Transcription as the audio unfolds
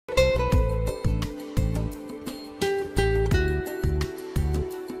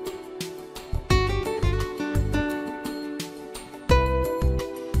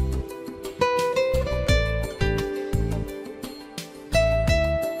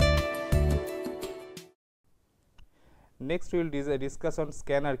Next we will discuss on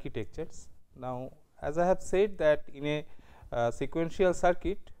scan architectures. Now, as I have said that in a sequential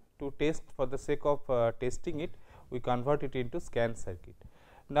circuit, to test for the sake of testing it, we convert it into scan circuit.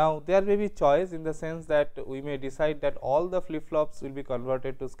 Now, there may be choice in the sense that we may decide that all the flip flops will be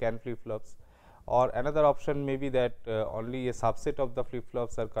converted to scan flip flops, or another option may be that only a subset of the flip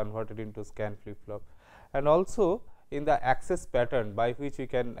flops are converted into scan flip flop, and also in the access pattern by which we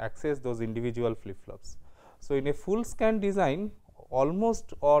can access those individual flip flops. So, in a full scan design,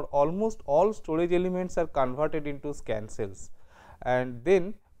 almost all storage elements are converted into scan cells, and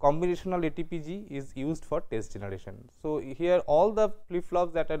then combinational ATPG is used for test generation. So, here all the flip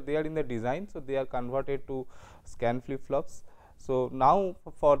flops that are there in the design, so they are converted to scan flip flops. So, now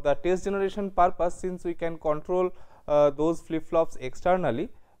for the test generation purpose, since we can control those flip flops externally,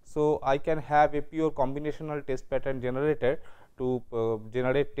 so I can have a pure combinational test pattern generator to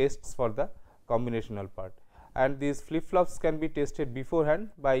generate tests for the combinational part, and these flip flops can be tested beforehand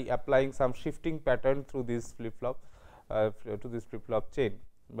by applying some shifting pattern through this flip flop to this flip flop chain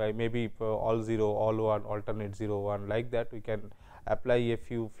by maybe all 0, all 1, alternate 0, 1, like that we can apply a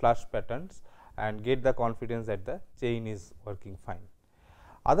few flush patterns and get the confidence that the chain is working fine.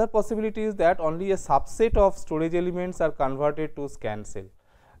 Other possibility is that only a subset of storage elements are converted to scan cell,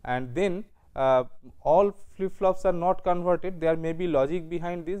 and then all flip flops are not converted. There may be logic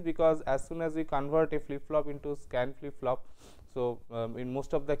behind this, because as soon as we convert a flip flop into scan flip flop, so in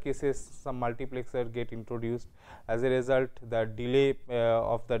most of the cases some multiplexer get introduced. As a result, the delay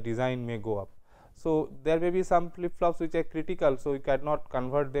of the design may go up. So, there may be some flip flops which are critical, so we cannot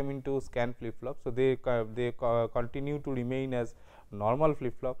convert them into scan flip flop. So, they continue to remain as normal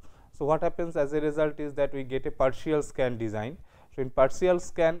flip flop. So, what happens as a result is that we get a partial scan design. So, in partial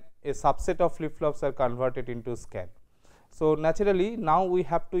scan, a subset of flip flops are converted into scan. So, naturally now we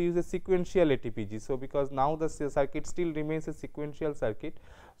have to use a sequential ATPG. So, because now the circuit still remains a sequential circuit.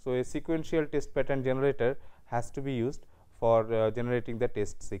 So, a sequential test pattern generator has to be used for generating the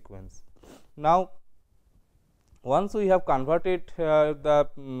test sequence. Now, once we have converted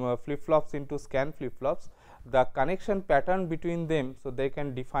the flip flops into scan flip flops, the connection pattern between them, so they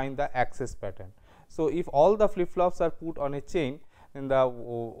can define the access pattern. So, if all the flip flops are put on a chain, then the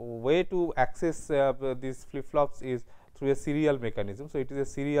way to access these flip flops is through a serial mechanism. So, it is a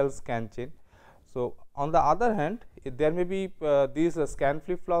serial scan chain. So, on the other hand, there may be these scan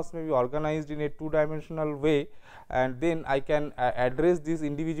flip flops may be organized in a 2-dimensional way, and then I can address these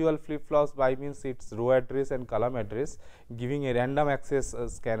individual flip flops by means its row address and column address, giving a random access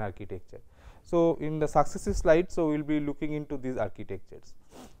scan architecture. So, in the successive slides, so we will be looking into these architectures.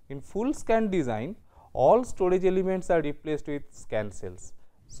 In full scan design, all storage elements are replaced with scan cells.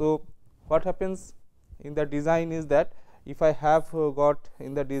 So, what happens in the design is that if I have got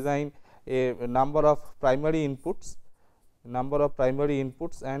in the design a number of primary inputs,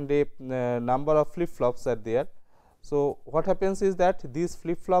 and a number of flip flops are there. So, what happens is that these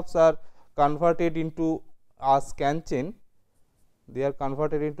flip flops are converted into a scan chain. They are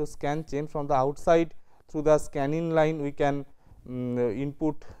converted into scan chain. From the outside through the scanning line, we can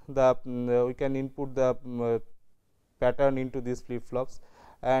input the pattern into these flip flops,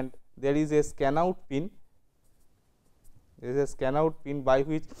 and there is a scan out pin. There is a scan out pin by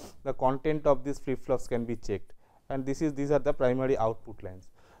which the content of these flip flops can be checked, and these are the primary output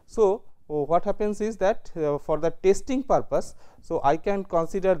lines. So, what happens is that for the testing purpose, so I can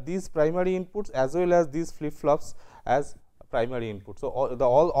consider these primary inputs as well as these flip flops as primary input. So,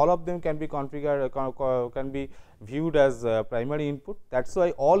 all of them can be configured, can be viewed as primary input. That is why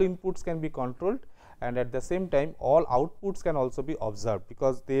all inputs can be controlled, and at the same time all outputs can also be observed,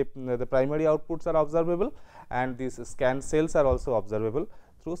 because the primary outputs are observable and these scan cells are also observable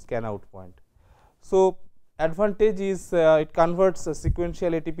through scan out point. So, advantage is it converts a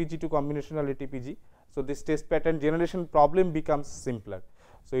sequential ATPG to combinational ATPG. So, this test pattern generation problem becomes simpler.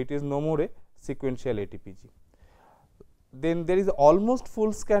 So, it is no more a sequential ATPG. Then there is almost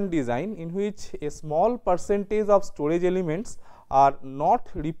full scan design, in which a small percentage of storage elements are not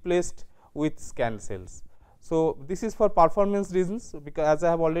replaced with scan cells. So, this is for performance reasons, because as I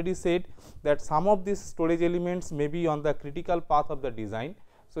have already said that some of these storage elements may be on the critical path of the design.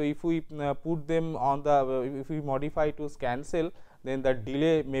 So, if we put them on the if we modify to scan cell, then the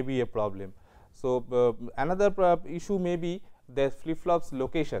delay may be a problem. So, another issue may be the flip flops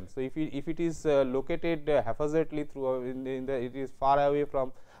location. So, if it is located haphazardly through it is far away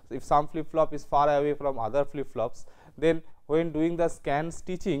from, if some flip flop is far away from other flip flops, then when doing the scan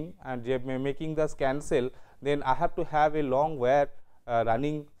stitching and making the scan cell, then I have to have a long wire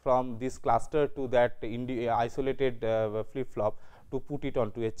running from this cluster to that isolated flip flop to put it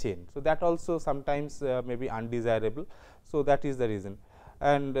onto a chain. So, that also sometimes may be undesirable. So, that is the reason,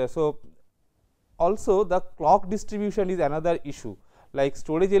 and so also the clock distribution is another issue, like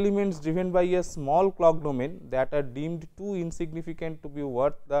storage elements driven by a small clock domain that are deemed too insignificant to be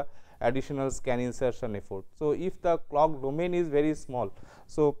worth the additional scan insertion effort. So, if the clock domain is very small,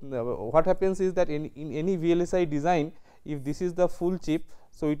 so what happens is that in any VLSI design, if this is the full chip,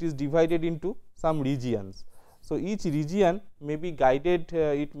 so it is divided into some regions. So, each region may be guided,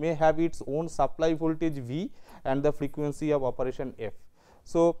 it may have its own supply voltage V and the frequency of operation F.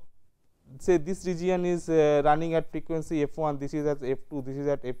 So, say this region is running at frequency F1, this is at F2, this is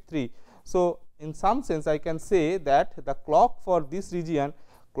at F3. So, in some sense I can say that the clock for this region,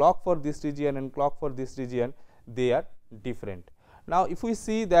 clock for this region and clock for this region, they are different. Now, if we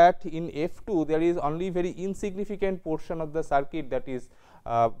see that in F2 there is only very insignificant portion of the circuit that is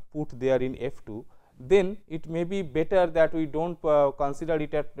put there in F2, then it may be better that we do not consider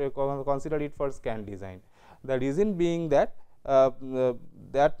it for scan design. The reason being that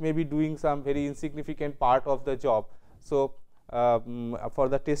that may be doing some very insignificant part of the job. So, for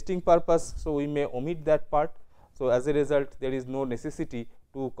the testing purpose, so we may omit that part. So, as a result there is no necessity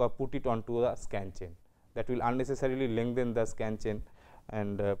to put it onto a scan chain, that will unnecessarily lengthen the scan chain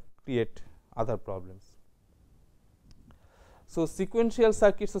and create other problems. So, sequential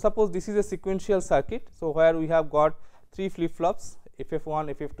circuit. So, suppose this is a sequential circuit. So, where we have got 3 flip flops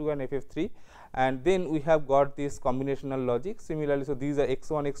FF1, FF2 and FF3, and then we have got this combinational logic. Similarly, so these are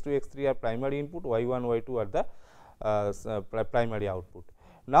x1, x2, x3 are primary input, y1, y2 are the primary output.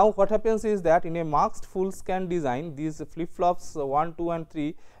 Now, what happens is that in a masked full scan design, these flip flops 1, 2 and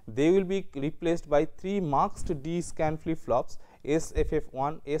 3, they will be replaced by 3 masked D scan flip flops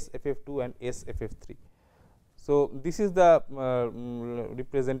SFF1, SFF2 and SFF3. So, this is the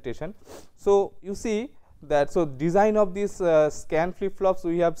representation. So, you see that, so design of this scan flip flops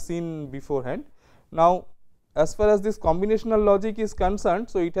we have seen beforehand. Now, as far as this combinational logic is concerned,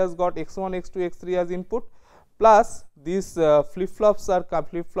 so it has got x1, x2, x3 as input, plus these flip flops are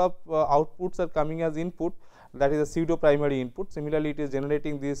outputs are coming as input, that is a pseudo primary input. Similarly, it is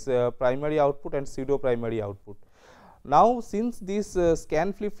generating this primary output and pseudo primary output. Now, since these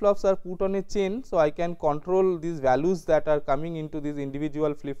scan flip flops are put on a chain, so I can control these values that are coming into these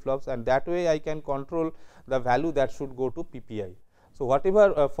individual flip flops, and that way I can control the value that should go to PPI. So,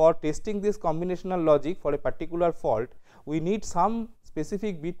 whatever for testing this combinational logic for a particular fault, we need some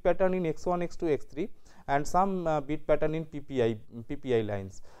specific bit pattern in x1, x2, x3 and some bit pattern in PPI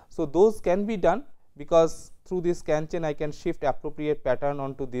lines. So, those can be done, because through this scan chain I can shift appropriate pattern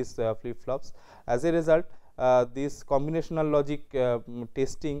onto these flip flops. As a result, this combinational logic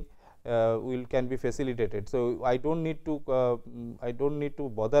testing can be facilitated. So, I do not need to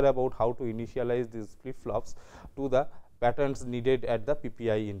bother about how to initialize these flip flops to the patterns needed at the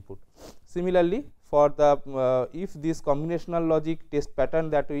PPI input. Similarly, for the if this combinational logic test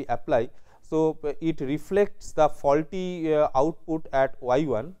pattern that we apply, so it reflects the faulty output at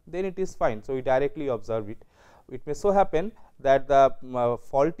y1, then it is fine. So, we directly observe it. It may so happen that the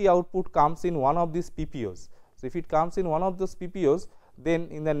faulty output comes in one of these PPOs. So, if it comes in one of those PPOs, then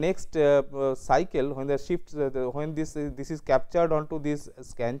in the next cycle, when the shift when this is captured onto this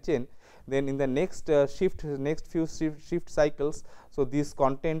scan chain, then in the next few shift cycles, so this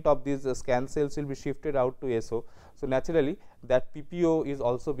content of these scan cells will be shifted out to SO. So, naturally that PPO is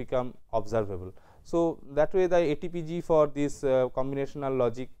also become observable. So, that way the ATPG for this combinational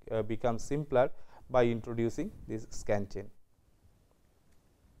logic becomes simpler by introducing this scan chain.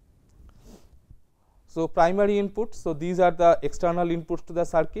 So, primary inputs. So, these are the external inputs to the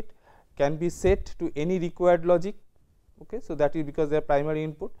circuit, can be set to any required logic. Okay. So, that is because they are primary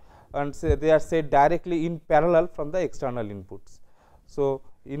input, and say they are set directly in parallel from the external inputs. So,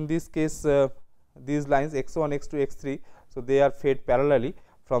 in this case these lines x1, x2, x3, so they are fed parallelly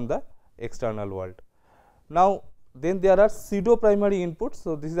from the external world. Now, then there are pseudo primary inputs.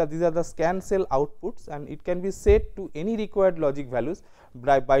 So, these are the scan cell outputs, and it can be set to any required logic values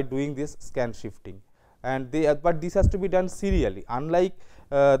by doing this scan shifting, and but this has to be done serially, unlike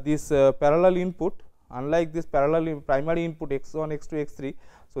this parallel input, unlike this parallel primary input x1, x2, x3.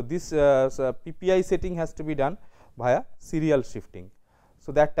 So, this PPI setting has to be done via serial shifting.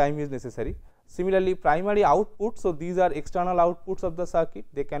 So, that time is necessary. Similarly, primary output. So, these are external outputs of the circuit,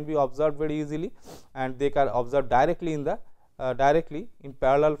 they can be observed very easily, and they can observe directly in the directly in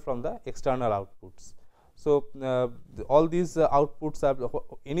parallel from the external outputs. So, all these outputs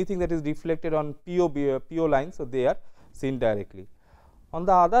are anything that is reflected on PO line. So, they are seen directly. On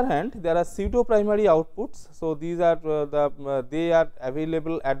the other hand, there are pseudo primary outputs. So, these are they are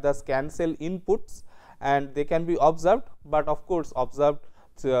available at the scan cell inputs, and they can be observed, but of course observed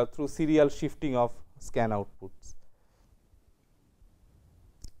through serial shifting of scan outputs.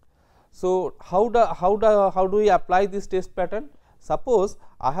 So, how do we apply this test pattern? Suppose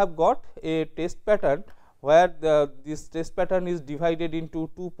I have got a test pattern where this test pattern is divided into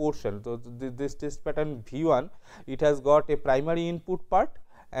two portions. So, this test pattern V1, it has got a primary input part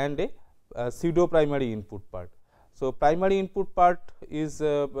and a pseudo primary input part. So, primary input part is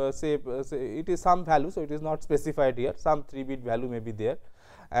say it is some value. So, it is not specified here, some 3-bit value may be there,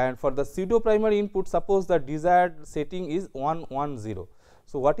 and for the pseudo primary input, suppose the desired setting is 1 1 0.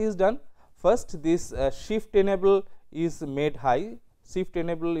 So, what is done? First, this shift enable is made high,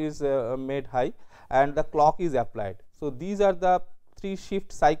 made high, and the clock is applied. So, these are the 3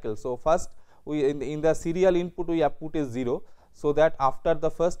 shift cycles. So, first we in the serial input we have put a 0. So, that after the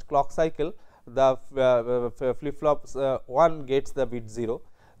first clock cycle the flip flops 1 gets the bit 0.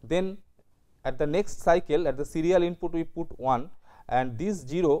 Then at the next cycle at the serial input we put 1, and this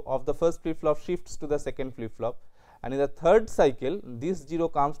 0 of the first flip flop shifts to the second flip flop, and in the third cycle this 0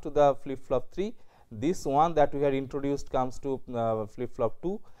 comes to the flip flop 3, this 1 that we had introduced comes to flip flop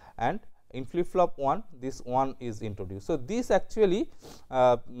 2, and in flip flop 1 this 1 is introduced. So, this actually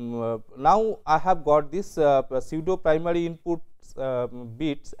now I have got this pseudo primary input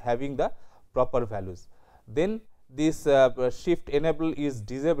bits having the proper values. Then this shift enable is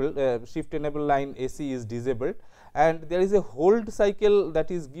disabled, shift enable line AC is disabled, and there is a hold cycle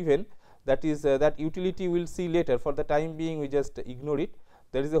that is given, that is that utility we will see later. For the time being we just ignore it.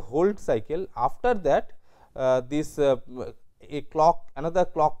 There is a hold cycle. After that this a clock, another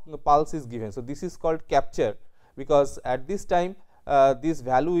clock pulse is given. So, this is called capture, because at this time this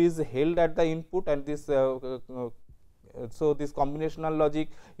value is held at the input, and this so this combinational logic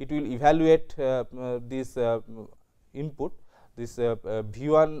it will evaluate this input, this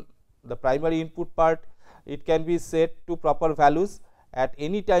V1, the primary input part, it can be set to proper values at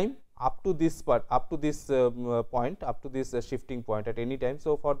any time up to this part, up to this point, up to this shifting point at any time.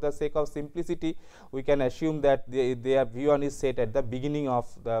 So, for the sake of simplicity we can assume that their V1 is set at the beginning of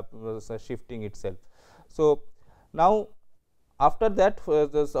the shifting itself. So, now after that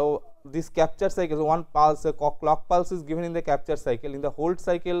so this capture cycle, so one pulse, clock pulse is given in the capture cycle. In the hold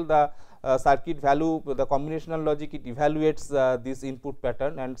cycle the circuit value, the combinational logic, it evaluates this input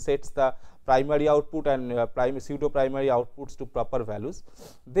pattern and sets the primary output and pseudo primary outputs to proper values.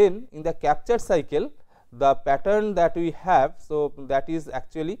 Then in the capture cycle the pattern that we have, so that is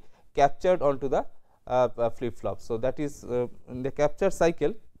actually captured onto the flip flop. So, that is in the capture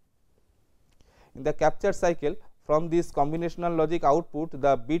cycle. In the capture cycle, from this combinational logic output,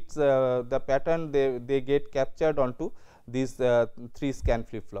 the bits the pattern they get captured onto these 3 scan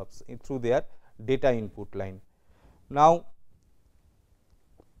flip flops through their data input line. Now,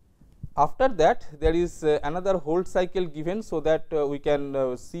 after that there is another hold cycle given, so that we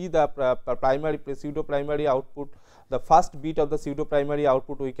can see the primary pseudo primary output, the first bit of the pseudo primary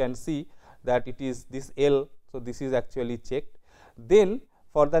output we can see that it is this L. So, this is actually checked. Then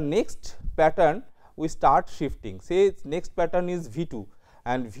for the next pattern we start shifting, say next pattern is V2,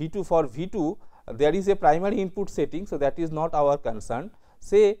 and V2, for V2 there is a primary input setting. So, that is not our concern.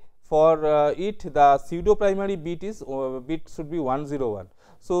 Say for it the pseudo primary bit is bit should be 101.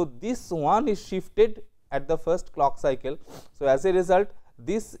 So, this 1 is shifted at the first clock cycle. So, as a result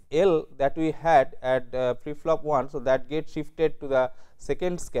this L that we had at flip flop 1, so that gets shifted to the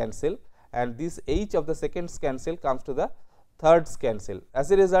second scan cell, and this H of the second scan cell comes to the third scan cell. As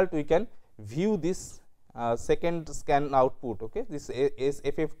a result we can view this second scan output, okay. This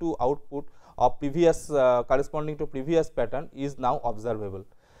FF2 output of previous corresponding to previous pattern is now observable.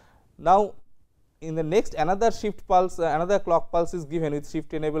 Now, in the next another shift pulse, another clock pulse is given with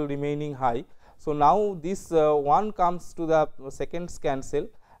shift enable remaining high. So, now this 1 comes to the second scan cell,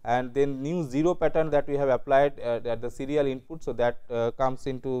 and then new 0 pattern that we have applied at the serial input. So, that comes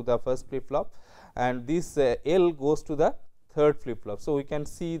into the first flip flop, and this L goes to the third flip flop. So, we can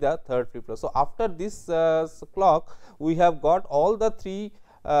see the third flip flop. So, after this clock we have got all the 3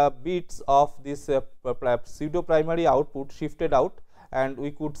 bits of this pseudo primary output shifted out, and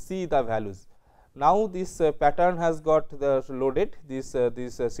we could see the values. Now, this pattern has got the loaded, this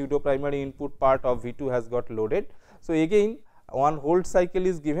pseudo primary input part of V2 has got loaded. So, again one hold cycle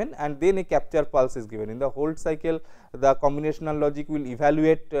is given, and then a capture pulse is given. In the hold cycle the combinational logic will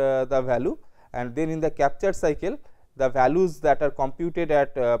evaluate the value, and then in the capture cycle the values that are computed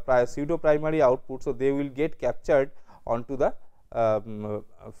at pseudo primary output. So, they will get captured onto the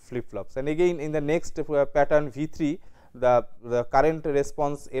flip flops, and again in the next pattern V3 the current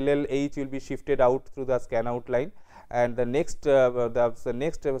response LLH will be shifted out through the scan out line, and the next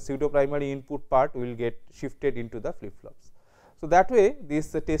pseudo primary input part will get shifted into the flip flops. So, that way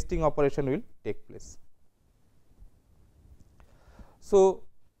this testing operation will take place. So,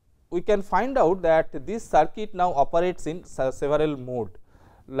 we can find out that this circuit now operates in several mode,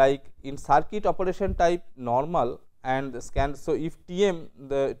 like in circuit operation type normal and scan. So, if TM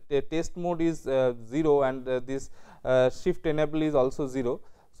the test mode is 0 and this shift enable is also 0.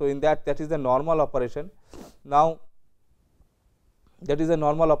 So, in that is the normal operation. Now, that is a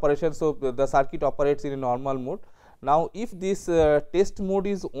normal operation. So, the circuit operates in a normal mode. Now, if this test mode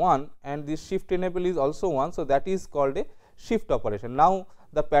is 1 and this shift enable is also 1. So, that is called a shift operation. Now,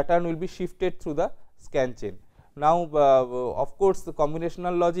 the pattern will be shifted through the scan chain. Now, of course, the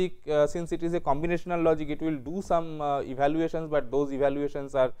combinational logic, since it is a combinational logic, it will do some evaluations, but those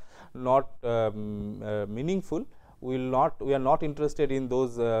evaluations are not meaningful. We are not interested in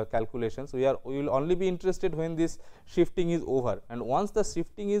those calculations. We will only be interested when this shifting is over, and once the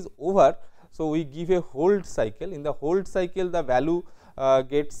shifting is over, so we give a hold cycle. In the hold cycle, the value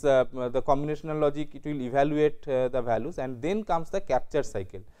gets the combinational logic, it will evaluate the values, and then comes the capture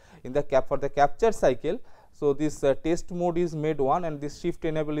cycle. In the for the capture cycle, so this test mode is made 1 and this shift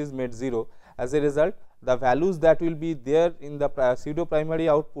enable is made 0. As a result, the values that will be there in the pseudo primary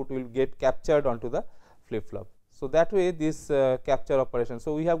output will get captured onto the flip flop. So, that way this capture operation.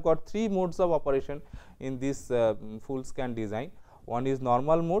 So, we have got 3 modes of operation in this full scan design. One is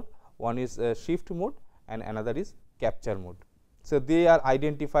normal mode, one is shift mode, and another is capture mode. So, they are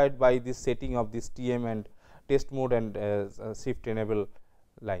identified by this setting of this TM and test mode and shift enable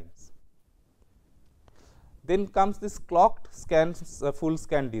lines. Then comes this clocked scan full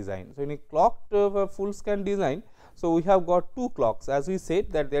scan design. So, in a clocked full scan design, so we have got 2 clocks, as we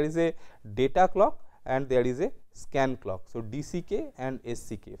said that there is a data clock and there is a scan clock. So, DCK and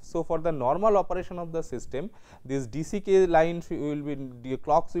SCK. So, for the normal operation of the system, this DCK line will be, the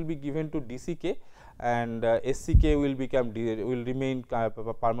clocks will be given to DCK, and SCK will remain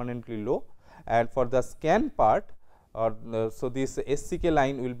permanently low, and for the scan part, so this SCK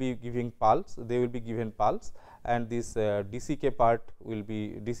line will be giving pulse, they will be given pulse, and this DCK part will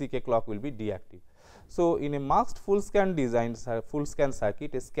be, DCK clock will be deactive. So, in a masked full scan design, full scan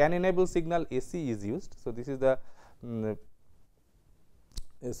circuit, a scan enable signal AC is used. So, this is the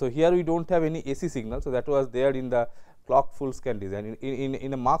so here we do not have any AC signal. So, that was there in the clock full scan design.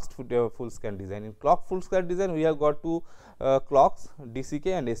 In a masked full scan design, in clock full scan design, we have got 2 clocks, DCK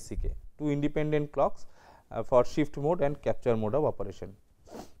and SCK, 2 independent clocks for shift mode and capture mode of operation.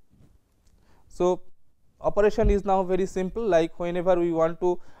 So, operation is now very simple, like whenever we want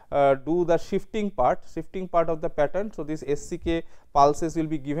to do the shifting part of the pattern. So, this SCK pulses will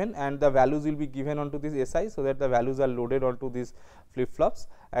be given and the values will be given onto this SI. So, that the values are loaded onto these flip flops,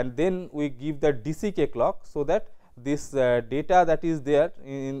 and then we give the DCK clock. So, that this data that is there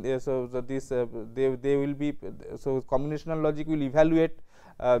in so this they will be, so combinational logic will evaluate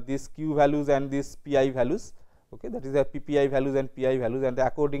these Q values and these PI values. Okay, that is the PPI values and PI values, and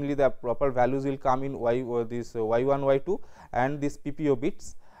accordingly the proper values will come in Y or this Y1, Y2 and this PPO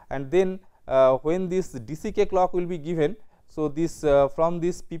bits. And then when this DCK clock will be given, so this from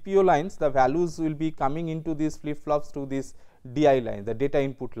this PPO lines the values will be coming into these flip flops to this DI line, the data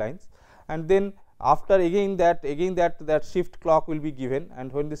input lines, and then after again that shift clock will be given,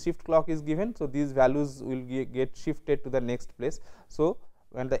 and when the shift clock is given, so these values will get shifted to the next place. So,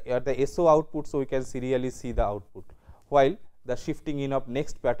 when the SO output, so we can serially see the output, while the shifting in of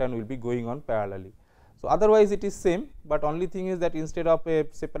next pattern will be going on parallelly. So, otherwise it is same, but only thing is that instead of a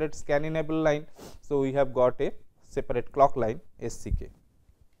separate scan enable line, so we have got a separate clock line SCK.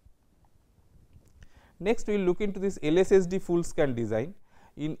 Next, we will look into this LSSD full scan design.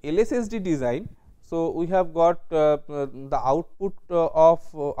 In LSSD design, so we have got the output of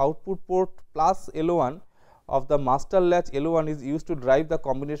output port plus L1 of the master latch L1 is used to drive the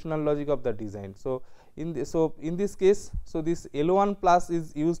combinational logic of the design. So, in this case, so this L1 plus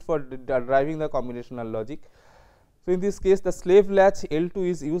is used for driving the combinational logic. So, in this case the slave latch L2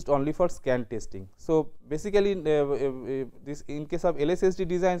 is used only for scan testing. So, basically this in case of LSSD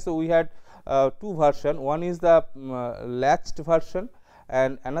design, so we had 2 version, one is the latched version,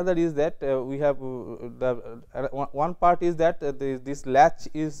 and another is that we have one part is that this latch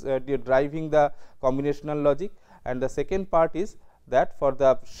is driving the combinational logic, and the second part is that for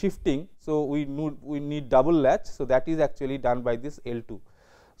the shifting, so we need double latch. So, that is actually done by this L2.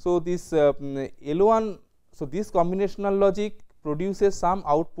 So, this L1, so this combinational logic produces some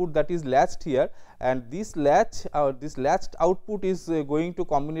output that is latched here, and this latched output is going to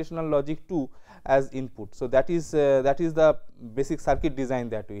combinational logic 2 as input. So, that is the basic circuit design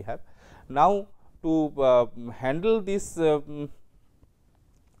that we have. Now, to handle this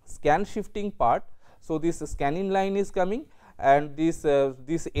scan shifting part. So, this scanning line is coming and this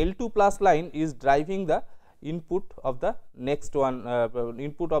L2 plus line is driving the input of the next one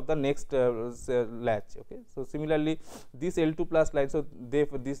input of the next latch. Okay. So, similarly, this L2 plus line, so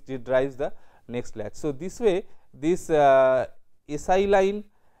this drives the next latch. So, this way this SI line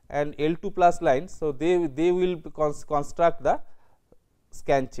and L2 plus line, so they will construct the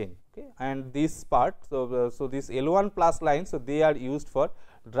scan chain. Okay. And this part, so this L1 plus line, so they are used for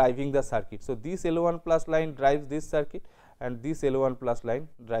driving the circuit. So, this L1 plus line drives this circuit and this L1 plus line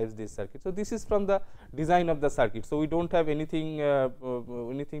drives this circuit. So, this is from the design of the circuit. So, we do not have anything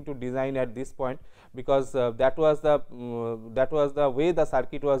to design at this point, because that was the way the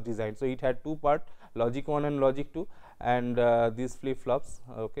circuit was designed. So, it had two part, logic 1 and logic 2, and these flip flops.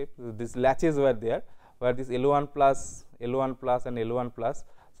 Okay. These latches were there, where this L1 plus and L1 plus.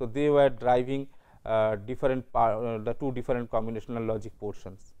 So, they were driving different the two different combinational logic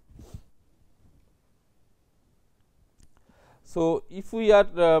portions. So, if we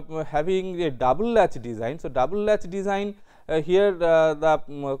are having a double latch design, so double latch design here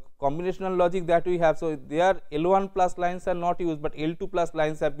the combinational logic that we have. So, there L1 plus lines are not used, but L2 plus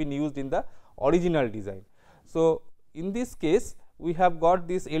lines have been used in the original design. So, in this case we have got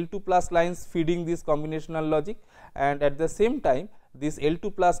this L2 plus lines feeding this combinational logic, and at the same time this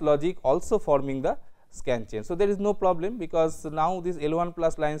L2 plus logic also forming the scan chain. So, there is no problem, because now these L1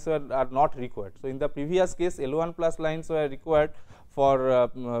 plus lines are not required. So, in the previous case L1 plus lines were required for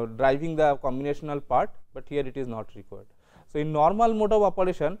driving the combinational part, but here it is not required. So, in normal mode of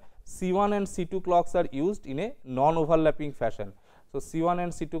operation, C1 and C2 clocks are used in a non-overlapping fashion. So, C1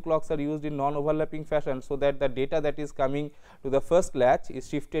 and C2 clocks are used in non-overlapping fashion, so that the data that is coming to the first latch is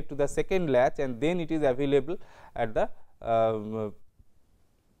shifted to the second latch, and then it is available at the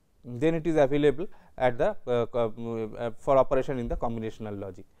for operation in the combinational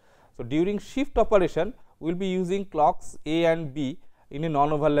logic. So, during shift operation we will be using clocks A and B in a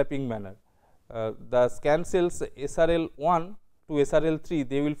non-overlapping manner. The scan cells SRL1 to SRL3,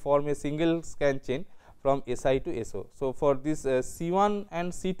 they will form a single scan chain from SI to SO. So, for this C1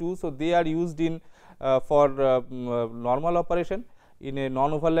 and C2, so they are used in for normal operation in a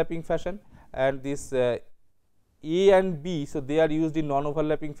non-overlapping fashion, and this A and B, so they are used in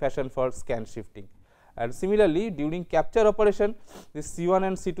non-overlapping fashion for scan shifting. And similarly, during capture operation, this C1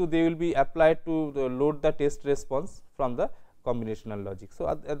 and C2, they will be applied to load the test response from the combinational logic.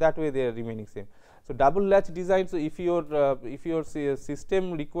 So, that way they are remaining same. So, double latch design. So, if your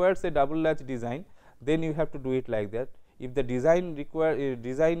system requires a double latch design, then you have to do it like that. If the design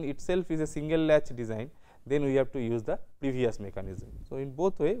itself is a single latch design, then we have to use the previous mechanism. So, in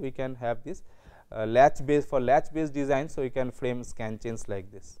both way we can have this latch based design. So, we can frame scan chains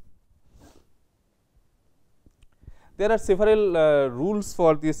like this. There are several rules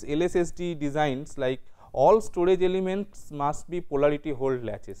for this LSSD designs, like all storage elements must be polarity hold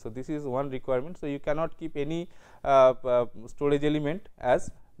latches. So, this is one requirement. So, you cannot keep any storage element as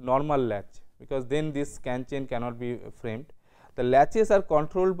normal latch, because then this scan chain cannot be framed. The latches are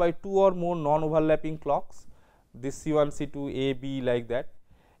controlled by two or more non-overlapping clocks, this C1, C2, A, B, like that.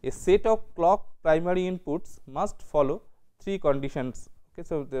 A set of clock primary inputs must follow three conditions. Okay.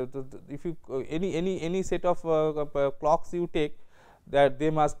 So, if you any set of clocks you take, that they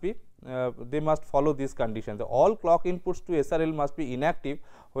must follow these conditions. All clock inputs to SRL must be inactive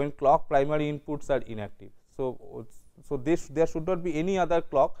when clock primary inputs are inactive. So, there should not be any other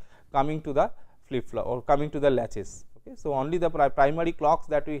clock coming to the flip flop or coming to the latches. Okay. So, only the primary clocks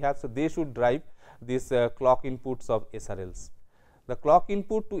that we have, so they should drive these clock inputs of SRLs. The clock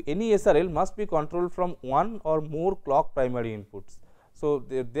input to any SRL must be controlled from one or more clock primary inputs. So,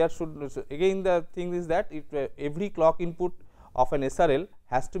 there should, so again the thing is that every clock input of an SRL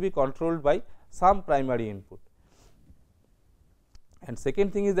has to be controlled by some primary input. And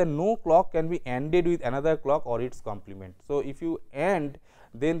second thing is that no clock can be ANDed with another clock or its complement. So, if you AND,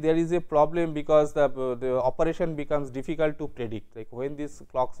 then there is a problem, because the operation becomes difficult to predict, like when this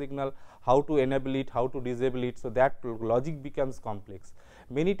clock signal, how to enable it, how to disable it. So, that logic becomes complex.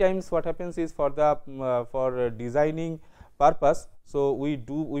 Many times what happens is, for the for designing purpose, so we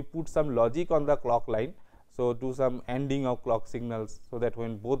put some logic on the clock line. So, do some ANDing of clock signals, so that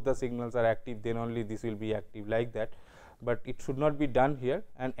when both the signals are active, then only this will be active, like that. But it should not be done here,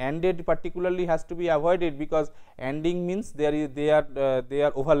 and ANDed particularly has to be avoided, because ANDing means they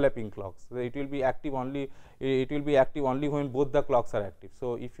are overlapping clocks. So, it will be active only when both the clocks are active.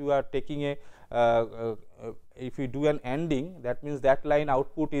 So, if you are taking a if you do an ANDing, that means that line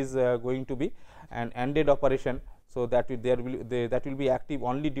output is going to be an ANDed operation. So, that will be active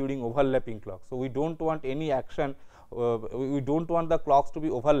only during overlapping clocks. So, we do not want any action, we do not want the clocks to be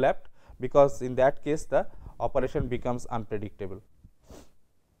overlapped, because in that case the operation becomes unpredictable.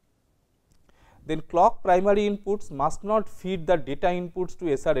 Then clock primary inputs must not feed the data inputs to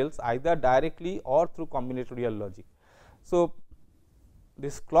SRLs either directly or through combinatorial logic. So,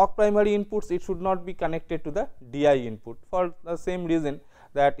 this clock primary inputs, it should not be connected to the DI input, for the same reason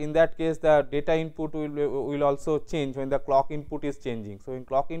that in that case the data input will also change when the clock input is changing. So, when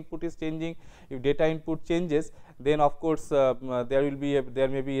clock input is changing, if data input changes, then of course, there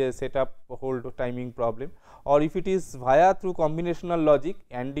may be a setup hold timing problem, or if it is via through combinational logic,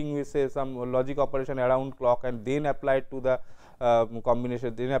 ending with say some logic operation around clock and then applied to the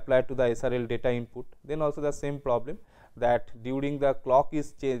combination, then applied to the SRL data input, then also the same problem, that during the clock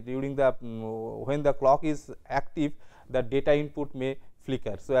is during the when the clock is active, the data input may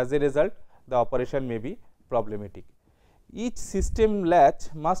flicker. So, as a result, the operation may be problematic. Each system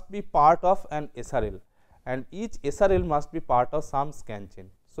latch must be part of an SRL, and each SRL must be part of some scan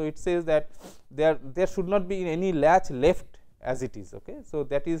chain. So, it says that there should not be any latch left as it is. Okay. So,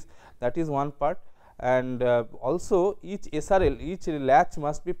 that is one part, and also each SRL, each latch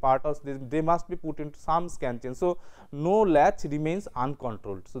must be part of this, they must be put into some scan chain. So, no latch remains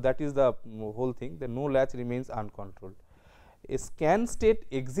uncontrolled. So, that is the whole thing, the no latch remains uncontrolled. A scan state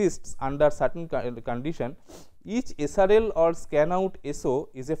exists under certain condition. Each SRL or scan out SO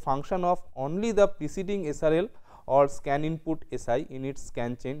is a function of only the preceding SRL or scan input SI in its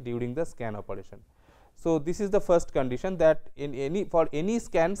scan chain during the scan operation. So, this is the first condition, that in for any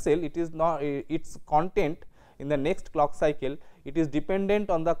scan cell, it is not its content in the next clock cycle, it is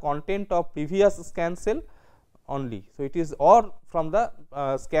dependent on the content of previous scan cell only. So, it is or from the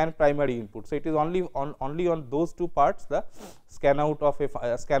scan primary input. So, it is only on those two parts the scan out of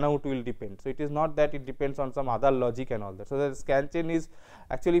a scan out will depend. So, it is not that it depends on some other logic and all that. So, the scan chain is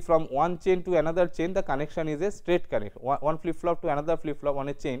actually from one chain to another chain, the connection is a straight connect, one flip flop to another flip flop on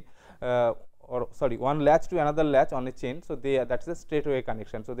a chain, or sorry, one latch to another latch on a chain. So, that is a straight away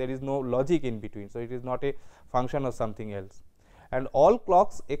connection. So, there is no logic in between. So, it is not a function of something else, and all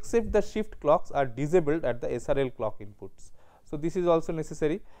clocks except the shift clocks are disabled at the SRL clock inputs. So, this is also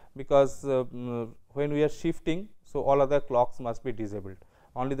necessary, because when we are shifting, so all other clocks must be disabled,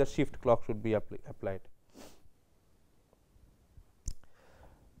 only the shift clock should be applied.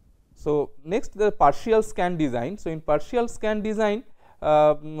 So, next the partial scan design. So, in partial scan design,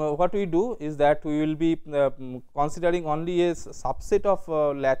 what we do is that we will be considering only a subset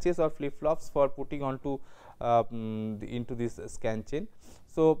of latches or flip flops for putting onto into this scan chain.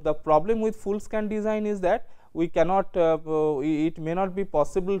 So, the problem with full scan design is that we cannot it may not be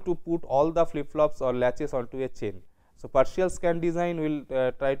possible to put all the flip flops or latches onto a chain. So, partial scan design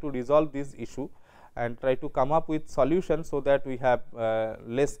will try to resolve this issue and try to come up with solutions, so that we have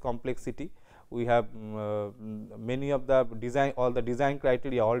less complexity. We have many of the design, all design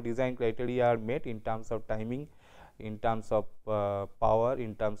criteria are met in terms of timing, in terms of power,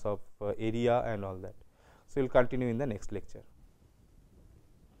 in terms of area and all that. So, we will continue in the next lecture.